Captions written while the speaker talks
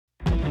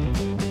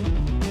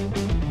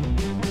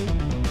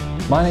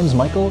My name's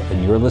Michael,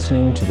 and you're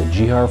listening to the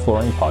GR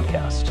Flooring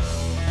Podcast.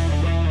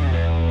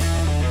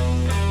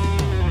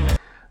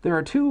 There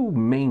are two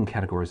main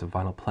categories of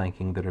vinyl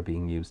planking that are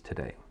being used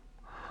today.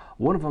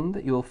 One of them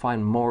that you'll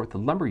find more at the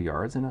lumber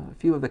yards and a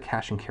few of the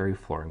cash and carry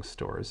flooring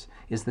stores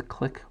is the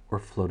click or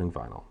floating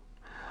vinyl.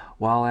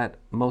 While at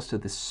most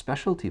of the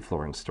specialty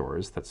flooring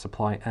stores that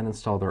supply and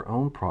install their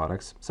own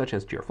products, such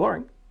as GR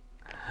Flooring,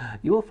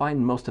 you will find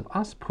most of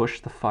us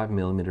push the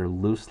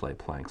 5mm loose lay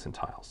planks and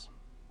tiles.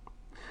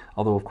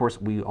 Although, of course,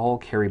 we all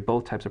carry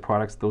both types of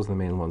products, those are the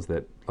main ones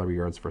that lumber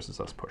yards versus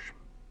us push.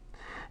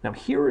 Now,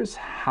 here is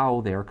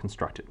how they are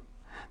constructed.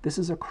 This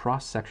is a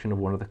cross-section of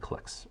one of the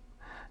clicks.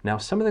 Now,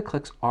 some of the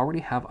clicks already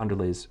have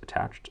underlays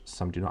attached,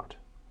 some do not.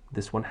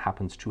 This one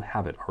happens to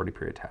have it already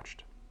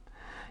pre-attached.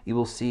 You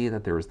will see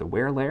that there is the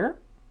wear layer,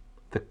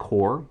 the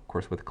core, of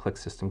course, where the click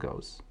system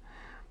goes,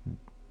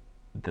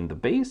 then the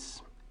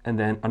base, and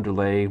then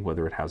underlay,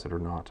 whether it has it or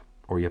not,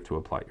 or you have to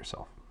apply it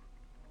yourself.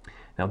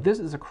 Now, this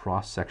is a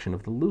cross-section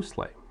of the loose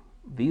lay.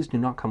 These do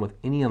not come with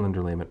any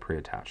underlayment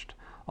pre-attached.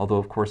 Although,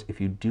 of course,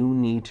 if you do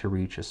need to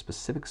reach a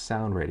specific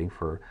sound rating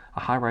for a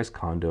high-rise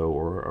condo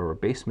or a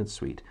basement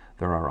suite,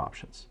 there are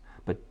options.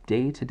 But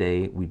day to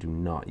day, we do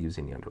not use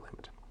any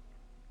underlayment.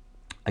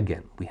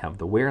 Again, we have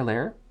the wear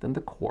layer, then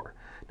the core.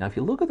 Now, if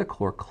you look at the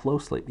core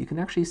closely, you can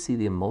actually see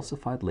the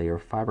emulsified layer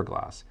of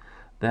fiberglass,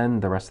 then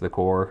the rest of the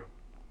core,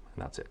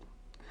 and that's it.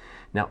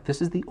 Now,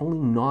 this is the only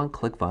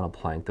non-click vinyl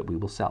plank that we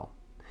will sell.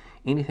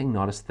 Anything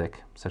not as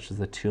thick, such as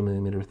the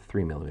 2mm,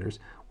 3mm,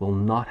 will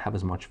not have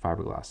as much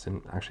fiberglass,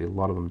 and actually a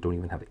lot of them don't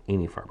even have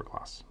any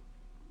fiberglass.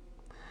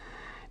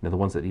 Now, the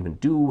ones that even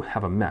do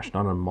have a mesh,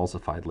 not an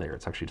emulsified layer,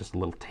 it's actually just a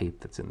little tape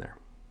that's in there.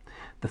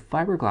 The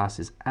fiberglass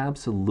is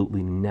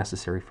absolutely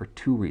necessary for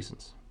two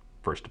reasons.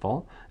 First of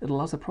all, it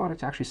allows the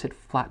product to actually sit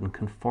flat and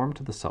conform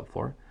to the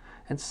subfloor,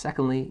 and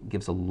secondly,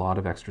 gives a lot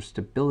of extra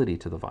stability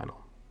to the vinyl.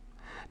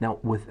 Now,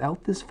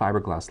 without this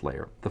fiberglass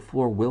layer, the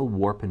floor will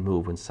warp and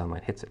move when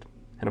sunlight hits it.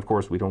 And of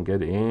course, we don't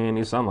get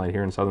any sunlight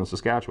here in southern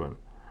Saskatchewan.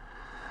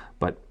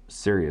 But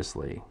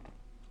seriously,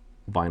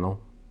 vinyl,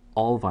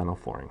 all vinyl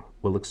flooring,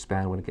 will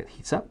expand when it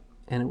heats up,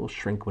 and it will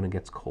shrink when it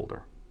gets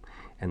colder.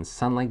 And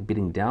sunlight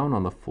beating down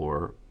on the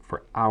floor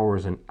for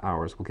hours and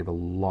hours will give a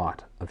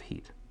lot of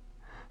heat.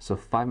 So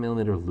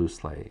 5mm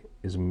loose lay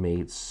is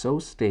made so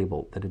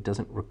stable that it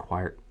doesn't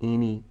require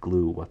any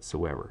glue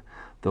whatsoever.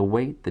 The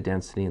weight, the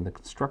density, and the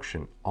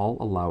construction all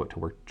allow it to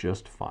work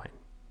just fine.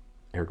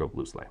 Ergo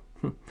loose lay.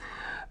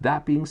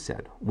 That being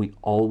said, we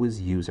always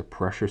use a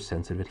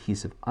pressure-sensitive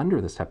adhesive under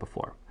this type of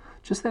floor.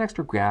 Just that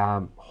extra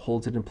grab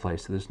holds it in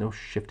place so there's no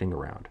shifting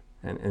around.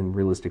 And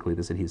realistically,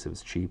 this adhesive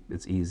is cheap,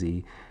 it's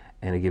easy,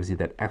 and it gives you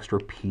that extra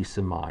peace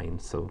of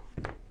mind so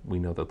we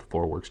know that the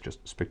floor works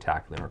just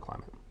spectacularly in our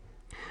climate.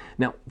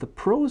 Now, the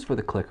pros for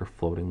the click or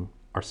floating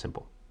are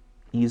simple.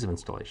 Ease of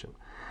installation.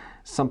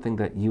 Something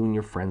that you and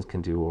your friends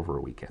can do over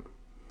a weekend.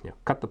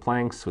 Cut the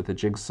planks with a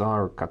jigsaw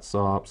or cut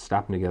saw,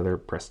 snap them together,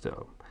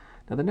 presto.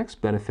 Now, the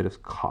next benefit is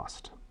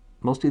cost.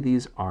 Most of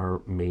these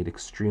are made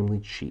extremely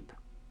cheap.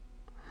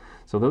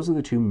 So those are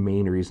the two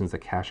main reasons that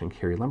cash and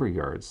carry lumber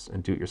yards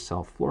and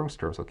do-it-yourself flooring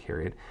stores will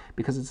carry it,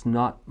 because it's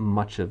not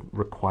much of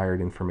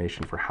required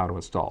information for how to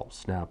install,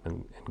 snap,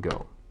 and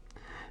go.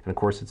 And of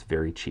course, it's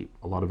very cheap.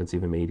 A lot of it's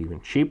even made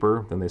even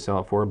cheaper than they sell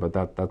it for,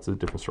 but that's a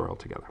different story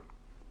altogether.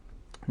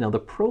 Now, the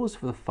pros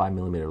for the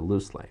 5mm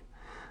loose lay.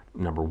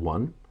 Number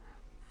one,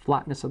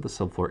 flatness of the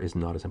subfloor is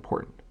not as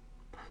important.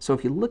 So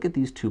if you look at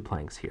these two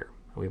planks here,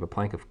 we have a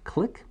plank of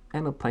click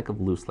and a plank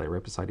of loose lay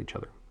right beside each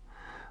other.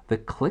 The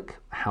click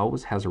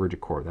always has a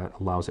rigid core that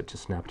allows it to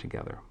snap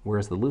together,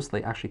 whereas the loose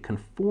lay actually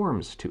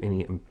conforms to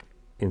any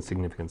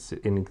insignificance,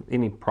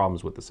 any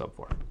problems with the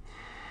subfloor.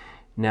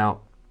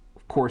 Now,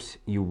 of course,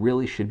 you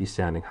really should be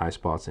sanding high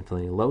spots and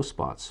filling low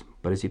spots,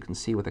 but as you can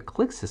see with a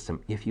click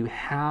system, if you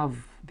have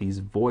these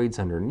voids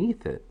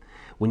underneath it,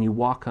 when you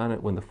walk on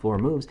it, when the floor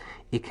moves,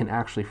 it can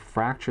actually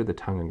fracture the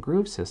tongue and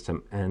groove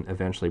system and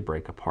eventually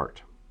break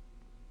apart.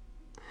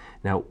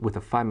 Now, with a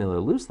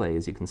 5mm loose lay,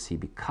 as you can see,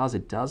 because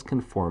it does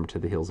conform to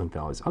the hills and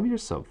valleys of your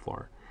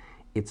subfloor,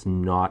 it's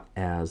not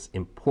as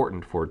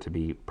important for it to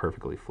be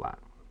perfectly flat.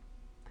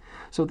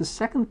 So the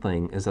second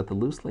thing is that the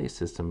loose lay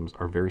systems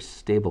are very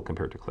stable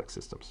compared to click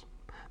systems.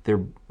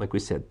 They're, like we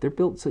said, they're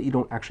built so you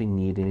don't actually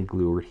need any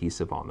glue or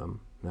adhesive on them.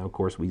 Now, of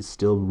course, we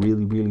still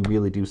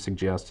really do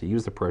suggest to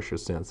use the pressure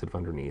sensitive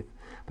underneath,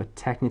 but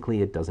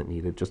technically it doesn't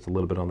need it, just a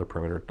little bit on the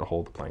perimeter to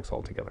hold the planks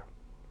all together.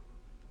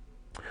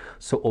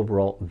 So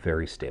overall,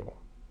 very stable.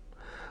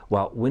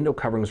 While window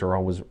coverings are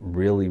always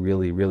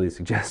really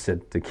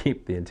suggested to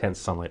keep the intense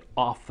sunlight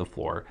off the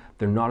floor,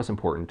 they're not as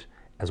important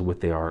as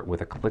what they are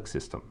with a click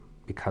system,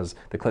 because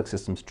the click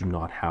systems do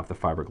not have the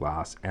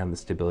fiberglass and the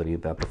stability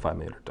that the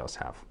 5mm does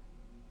have.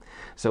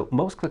 So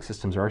most click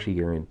systems are actually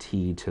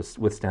guaranteed to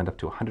withstand up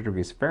to 100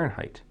 degrees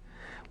Fahrenheit,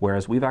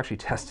 whereas we've actually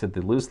tested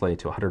the loose lay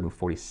to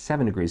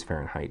 147 degrees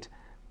Fahrenheit.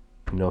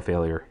 No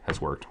failure, has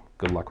worked.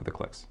 Good luck with the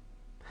clicks.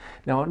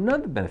 Now,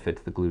 another benefit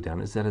to the glue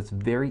down is that it's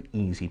very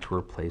easy to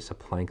replace a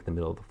plank in the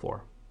middle of the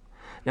floor.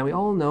 Now we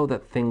all know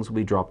that things will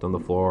be dropped on the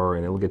floor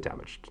and it'll get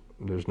damaged.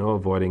 There's no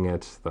avoiding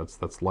it.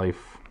 That's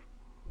life.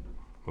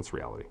 That's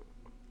reality.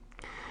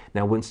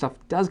 Now when stuff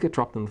does get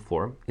dropped on the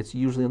floor, it's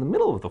usually in the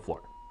middle of the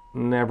floor,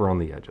 never on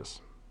the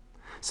edges.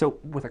 So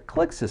with a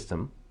click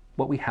system,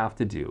 what we have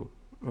to do,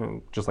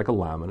 just like a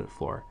laminate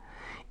floor,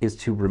 is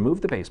to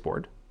remove the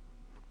baseboard,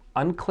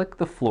 unclick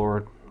the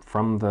floor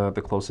from the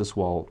closest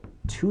wall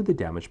to the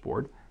damaged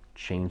board,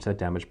 change that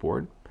damaged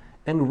board,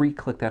 and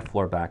re-click that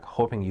floor back,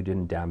 hoping you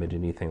didn't damage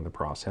anything in the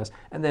process,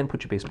 and then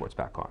put your baseboards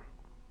back on.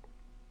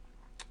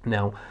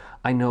 Now,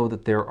 I know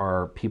that there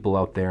are people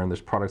out there and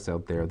there's products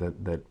out there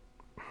that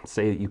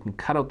say that you can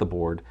cut out the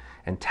board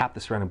and tap the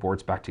surrounding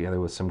boards back together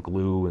with some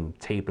glue and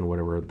tape and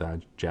whatever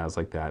that jazz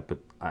like that, but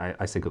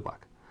I say good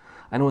luck.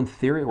 I know in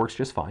theory it works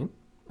just fine,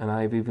 and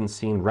I've even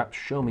seen reps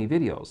show me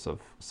videos of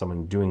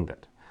someone doing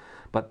that,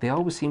 but they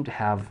always seem to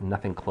have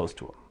nothing close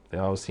to them. They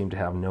always seem to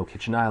have no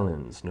kitchen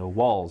islands, no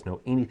walls,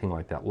 no anything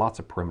like that, lots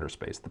of perimeter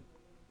space, the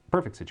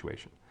perfect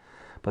situation,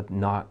 but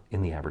not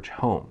in the average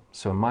home.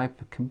 So in my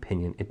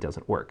opinion, it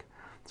doesn't work.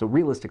 So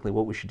realistically,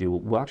 what we should do,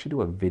 we'll actually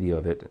do a video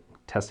of it,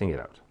 testing it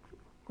out.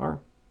 Or,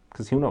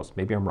 because who knows,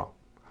 maybe I'm wrong.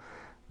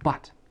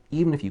 But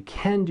even if you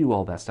can do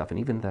all that stuff, and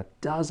even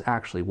that does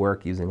actually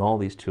work using all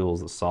these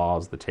tools, the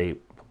saws, the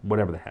tape,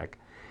 whatever the heck,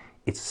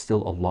 it's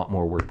still a lot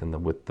more work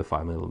than with the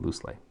 5mm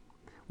loose lay.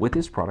 With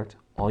this product,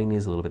 all you need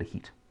is a little bit of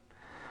heat.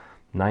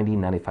 90,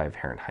 95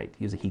 Fahrenheit.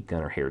 Use a heat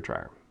gun or hair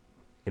dryer.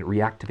 It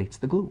reactivates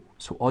the glue.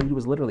 So all you do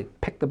is literally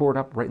pick the board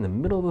up right in the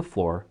middle of the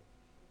floor.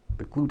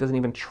 The glue doesn't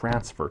even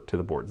transfer to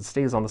the board. It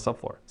stays on the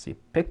subfloor. So you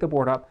pick the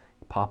board up,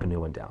 pop a new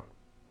one down.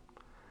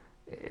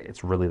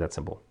 It's really that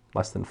simple.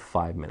 Less than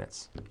 5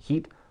 minutes.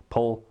 Heat,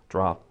 pull,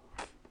 drop.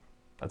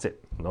 That's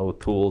it. No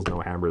tools, no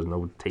hammers,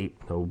 no tape,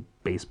 no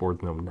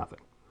baseboards, no nothing.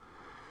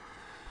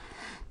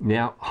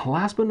 Now,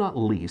 last but not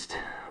least,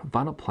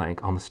 vinyl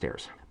plank on the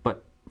stairs.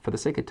 But for the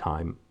sake of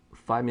time,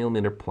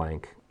 5mm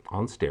plank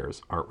on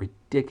stairs are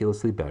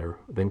ridiculously better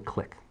than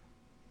click.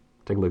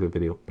 Take a look at the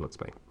video and let's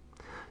explain.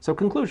 So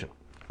conclusion,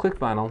 click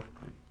vinyl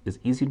is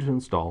easy to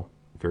install,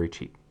 very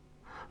cheap.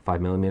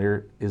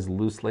 5mm is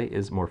loose lay,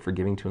 is more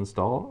forgiving to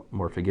install,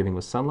 more forgiving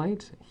with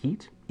sunlight,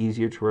 heat,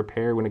 easier to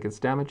repair when it gets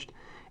damaged,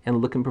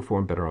 and look and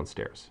perform better on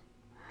stairs.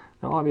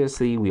 Now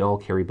obviously we all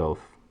carry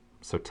both,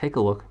 so take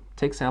a look,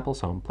 take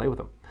samples home, play with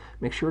them.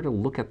 Make sure to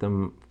look at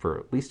them for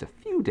at least a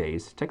few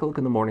days. Take a look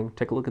in the morning,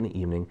 take a look in the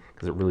evening,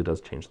 because it really does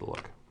change the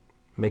look.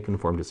 Make an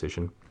informed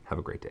decision. Have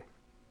a great day.